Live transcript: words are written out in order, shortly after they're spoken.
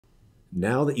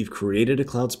Now that you've created a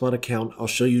CloudSpot account, I'll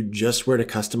show you just where to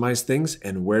customize things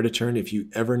and where to turn if you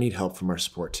ever need help from our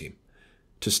support team.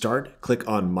 To start, click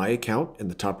on My Account in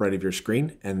the top right of your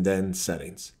screen and then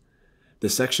Settings. The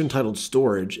section titled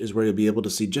Storage is where you'll be able to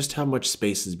see just how much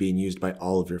space is being used by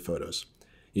all of your photos.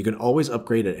 You can always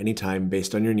upgrade at any time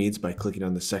based on your needs by clicking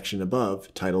on the section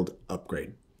above titled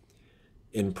Upgrade.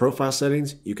 In Profile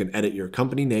Settings, you can edit your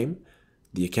company name,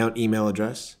 the account email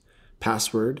address,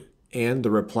 password, and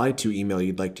the reply to email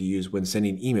you'd like to use when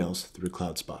sending emails through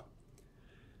CloudSpot.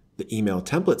 The email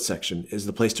template section is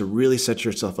the place to really set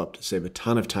yourself up to save a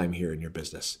ton of time here in your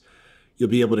business. You'll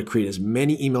be able to create as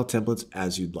many email templates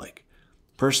as you'd like.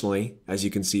 Personally, as you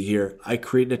can see here, I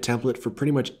created a template for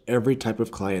pretty much every type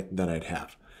of client that I'd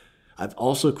have. I've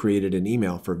also created an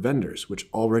email for vendors, which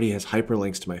already has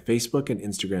hyperlinks to my Facebook and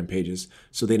Instagram pages,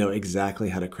 so they know exactly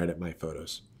how to credit my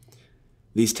photos.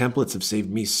 These templates have saved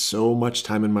me so much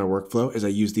time in my workflow as I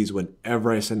use these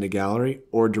whenever I send a gallery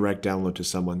or direct download to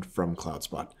someone from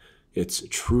CloudSpot. It's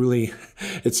truly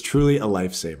a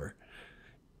lifesaver.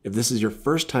 If this is your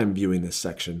first time viewing this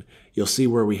section, you'll see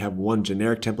where we have one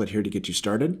generic template here to get you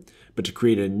started, but to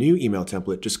create a new email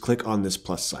template, just click on this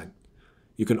plus sign.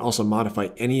 You can also modify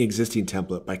any existing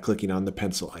template by clicking on the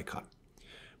pencil icon.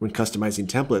 When customizing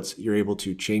templates, you're able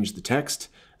to change the text,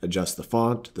 adjust the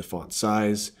font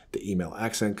size, the email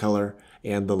accent color,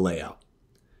 and the layout.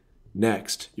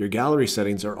 Next, your gallery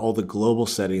settings are all the global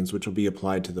settings which will be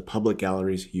applied to the public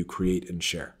galleries you create and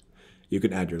share. You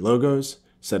can add your logos,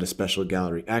 set a special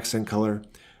gallery accent color,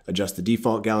 adjust the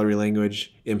default gallery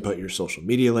language, input your social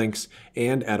media links,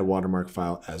 and add a watermark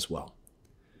file as well.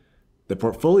 The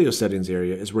portfolio settings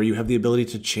area is where you have the ability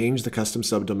to change the custom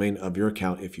subdomain of your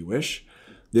account if you wish.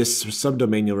 This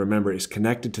subdomain, you'll remember, is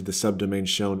connected to the subdomain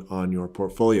shown on your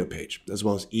portfolio page, as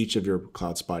well as each of your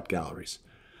CloudSpot galleries.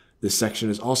 This section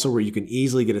is also where you can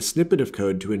easily get a snippet of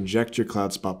code to inject your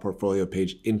CloudSpot portfolio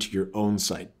page into your own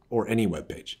site or any web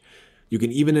page. You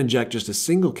can even inject just a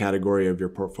single category of your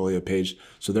portfolio page,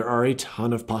 so there are a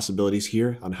ton of possibilities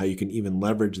here on how you can even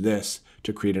leverage this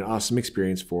to create an awesome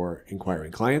experience for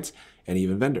inquiring clients and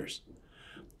even vendors.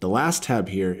 The last tab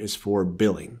here is for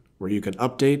billing, where you can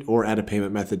update or add a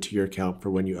payment method to your account for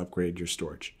when you upgrade your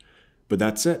storage. But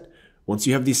that's it. Once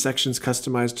you have these sections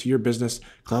customized to your business,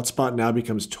 CloudSpot now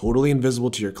becomes totally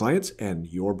invisible to your clients and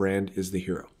your brand is the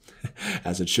hero.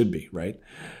 As it should be, right?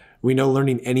 We know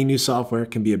learning any new software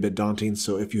can be a bit daunting,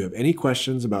 so if you have any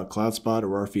questions about CloudSpot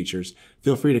or our features,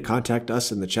 feel free to contact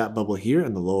us in the chat bubble here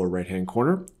in the lower right-hand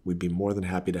corner. We'd be more than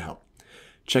happy to help.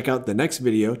 Check out the next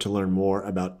video to learn more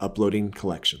about uploading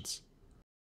collections.